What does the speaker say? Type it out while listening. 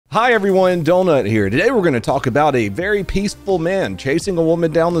Hi everyone, Donut here. Today we're going to talk about a very peaceful man chasing a woman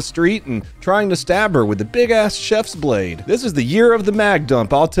down the street and trying to stab her with a big ass chef's blade. This is the year of the mag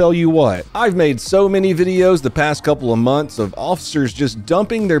dump, I'll tell you what. I've made so many videos the past couple of months of officers just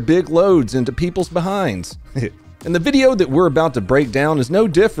dumping their big loads into people's behinds. And the video that we're about to break down is no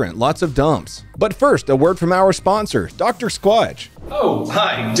different, lots of dumps. But first, a word from our sponsor, Dr. Squatch. Oh,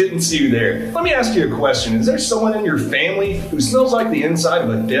 hi, didn't see you there. Let me ask you a question. Is there someone in your family who smells like the inside of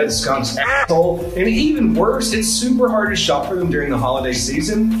a dead skunk's asshole? And even worse, it's super hard to shop for them during the holiday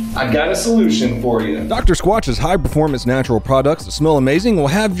season? I've got a solution for you. Dr. Squatch's high-performance natural products that smell amazing will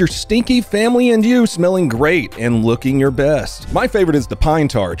have your stinky family and you smelling great and looking your best. My favorite is the Pine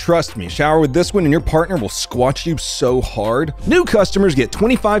Tar. Trust me, shower with this one and your partner will squatch you so hard. New customers get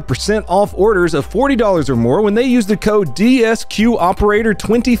 25% off orders of $40 or more when they use the code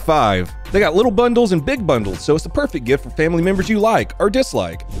DSQOperator25. They got little bundles and big bundles, so it's the perfect gift for family members you like or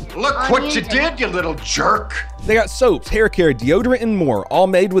dislike. Look what you did, you little jerk! They got soaps, hair care, deodorant, and more, all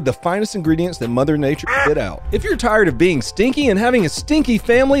made with the finest ingredients that Mother Nature spit out. If you're tired of being stinky and having a stinky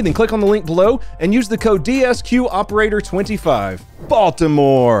family, then click on the link below and use the code DSQOperator25.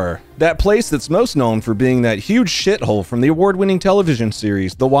 Baltimore! That place that's most known for being that huge shithole from the award-winning television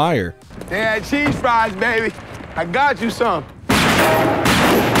series, The Wire. They had cheese fries, baby. I got you some.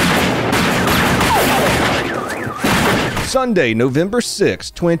 Sunday, November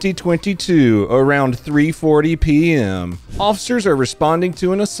 6, 2022, around 3:40 p.m. Officers are responding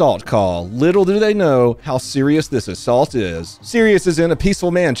to an assault call. Little do they know how serious this assault is. Serious as in a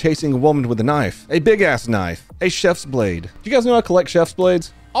peaceful man chasing a woman with a knife. A big-ass knife. A chef's blade. Do you guys know I collect chef's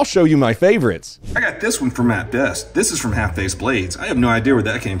blades? I'll show you my favorites. I got this one from Matt Best. This is from Half Face Blades. I have no idea where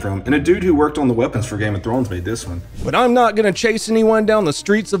that came from, and a dude who worked on the weapons for Game of Thrones made this one. But I'm not gonna chase anyone down the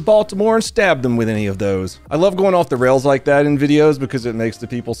streets of Baltimore and stab them with any of those. I love going off the rails like that in videos because it makes the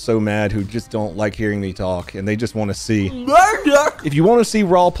people so mad who just don't like hearing me talk and they just want to see. If you want to see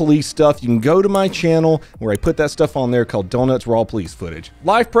raw police stuff, you can go to my channel where I put that stuff on there called Donut's Raw Police Footage.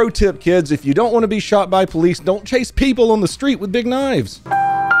 Life pro tip, kids, if you don't want to be shot by police, don't chase people on the street with big knives.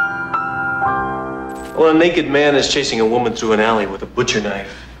 Well, a naked man is chasing a woman through an alley with a butcher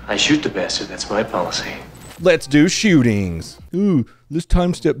knife. I shoot the bastard, that's my policy. Let's do shootings. Ooh, let's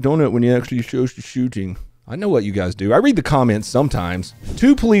time step Donut when he actually shows the shooting. I know what you guys do. I read the comments sometimes.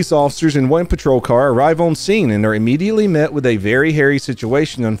 Two police officers in one patrol car arrive on scene and are immediately met with a very hairy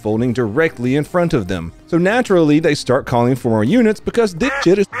situation unfolding directly in front of them. So naturally, they start calling for more units because this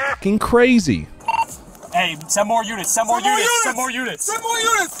shit is fucking crazy. Hey, send more units, send more units, send more units! Send more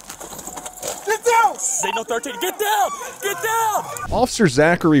units! Get down! They know 13. Get down! Get down! Officer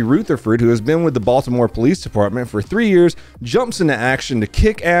Zachary Rutherford, who has been with the Baltimore Police Department for 3 years, jumps into action to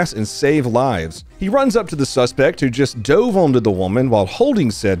kick ass and save lives. He runs up to the suspect who just dove onto the woman while holding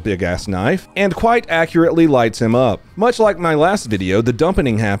said big ass knife and quite accurately lights him up. Much like my last video, the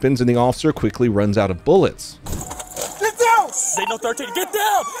dumping happens and the officer quickly runs out of bullets. Get down! They know 13. Get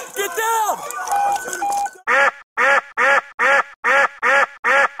down! Get down!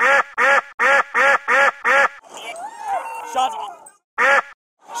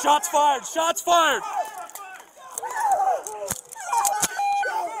 Shots fired! Shots fired!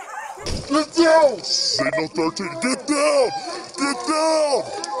 Get down! They know 13. Get down! Get down!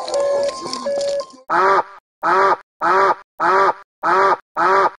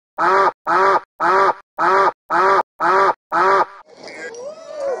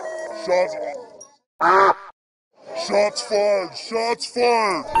 Shots fired! Shots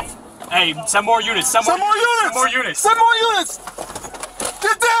fired! Hey, send more units! Send more units! Send more units! Send more units!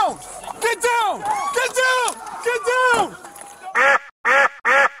 Get down! Get down! Get down! Get down!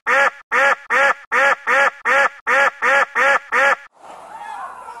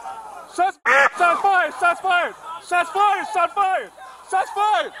 Shots fired! Shots fired! Shots fired! Shots fired! Shots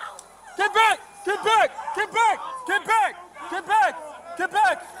fired! Get back! Get back! Get back! Get back! Get back! Get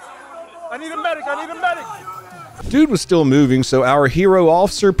back! I need a medic! I need a medic! Dude was still moving, so our hero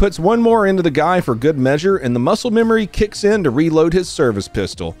officer puts one more into the guy for good measure, and the muscle memory kicks in to reload his service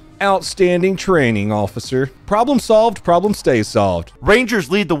pistol. Outstanding training, officer. Problem solved, problem stays solved. Rangers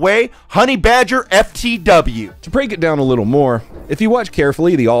lead the way, Honey Badger FTW. To break it down a little more, if you watch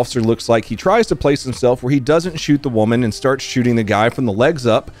carefully, the officer looks like he tries to place himself where he doesn't shoot the woman and starts shooting the guy from the legs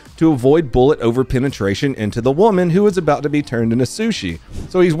up to avoid bullet over penetration into the woman who is about to be turned into sushi.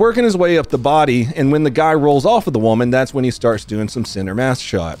 So he's working his way up the body, and when the guy rolls off of the woman, that's when he starts doing some center mass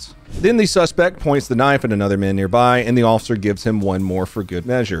shots. Then the suspect points the knife at another man nearby, and the officer gives him one more for good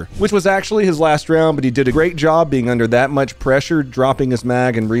measure. Which was actually his last round, but he did a great job being under that much pressure, dropping his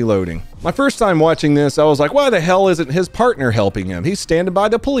mag and reloading. My first time watching this, I was like, why the hell isn't his partner helping him? He's standing by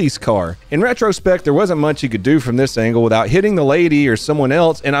the police car. In retrospect, there wasn't much he could do from this angle without hitting the lady or someone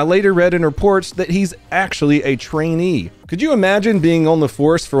else, and I later read in reports that he's actually a trainee. Could you imagine being on the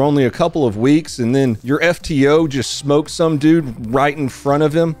force for only a couple of weeks and then your FTO just smokes some dude right in front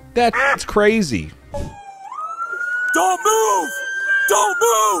of him? That's crazy. Don't move! Don't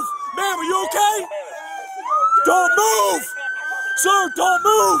move! Ma'am, are you okay? Don't move! Sir, don't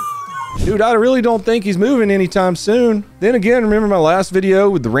move! Dude, I really don't think he's moving anytime soon. Then again, remember my last video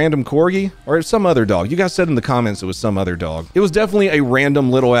with the random corgi? Or some other dog? You guys said in the comments it was some other dog. It was definitely a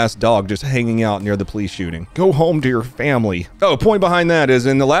random little ass dog just hanging out near the police shooting. Go home to your family. Oh, point behind that is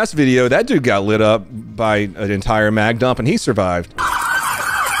in the last video, that dude got lit up by an entire mag dump and he survived.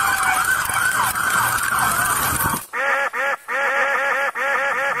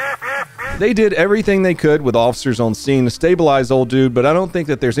 They did everything they could with officers on scene to stabilize old dude, but I don't think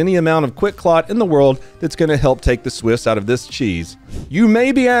that there's any amount of quick clot in the world that's going to help take the Swifts out of this cheese. You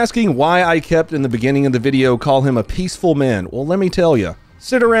may be asking why I kept in the beginning of the video call him a peaceful man. Well, let me tell you.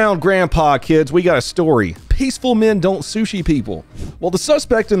 Sit around, grandpa, kids, we got a story. Peaceful men don't sushi people. Well, the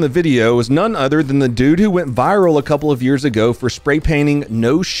suspect in the video is none other than the dude who went viral a couple of years ago for spray painting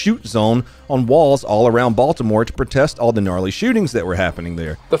 "No Shoot Zone" on walls all around Baltimore to protest all the gnarly shootings that were happening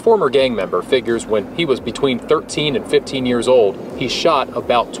there. The former gang member figures when he was between 13 and 15 years old, he shot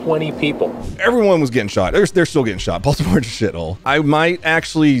about 20 people. Everyone was getting shot. They're still getting shot. Baltimore's a shithole. I might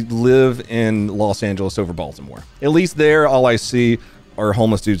actually live in Los Angeles over Baltimore. At least there, all I see are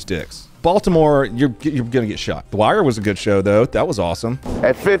homeless dudes' dicks. Baltimore, you're gonna get shot. The Wire was a good show though. That was awesome.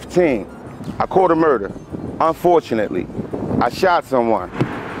 At 15, I caught a murder. Unfortunately, I shot someone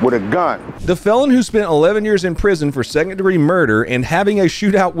with a gun. The felon who spent 11 years in prison for second-degree murder and having a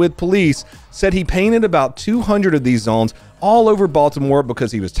shootout with police said he painted about 200 of these zones all over Baltimore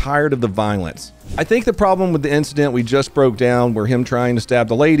because he was tired of the violence. I think the problem with the incident we just broke down where him trying to stab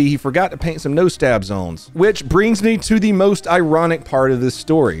the lady, he forgot to paint some no-stab zones. Which brings me to the most ironic part of this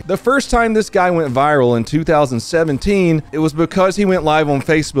story. The first time this guy went viral in 2017, it was because he went live on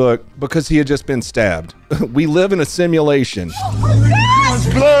Facebook because he had just been stabbed. We live in a simulation.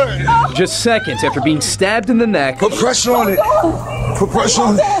 Just seconds after being stabbed in the neck. Put pressure on it. Put pressure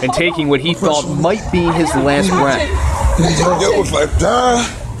on it. And taking what he thought might be his last breath. It was like,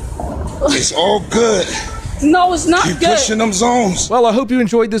 it's all good. No, it's not Keep good. pushing them zones. Well, I hope you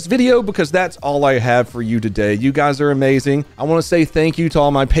enjoyed this video because that's all I have for you today. You guys are amazing. I want to say thank you to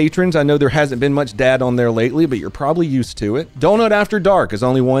all my patrons. I know there hasn't been much dad on there lately, but you're probably used to it. Donut After Dark is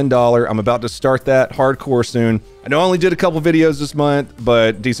only $1. I'm about to start that hardcore soon. I know I only did a couple videos this month,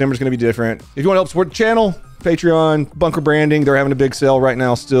 but December's going to be different. If you want to help support the channel, Patreon, Bunker Branding, they're having a big sale right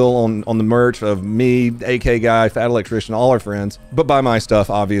now still on the merch of me, AK Guy, Fat Electrician, all our friends. But buy my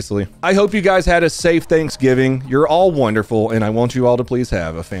stuff, obviously. I hope you guys had a safe Thanksgiving. You're all wonderful, and I want you all to please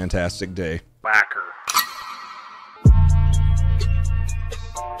have a fantastic day. Backer.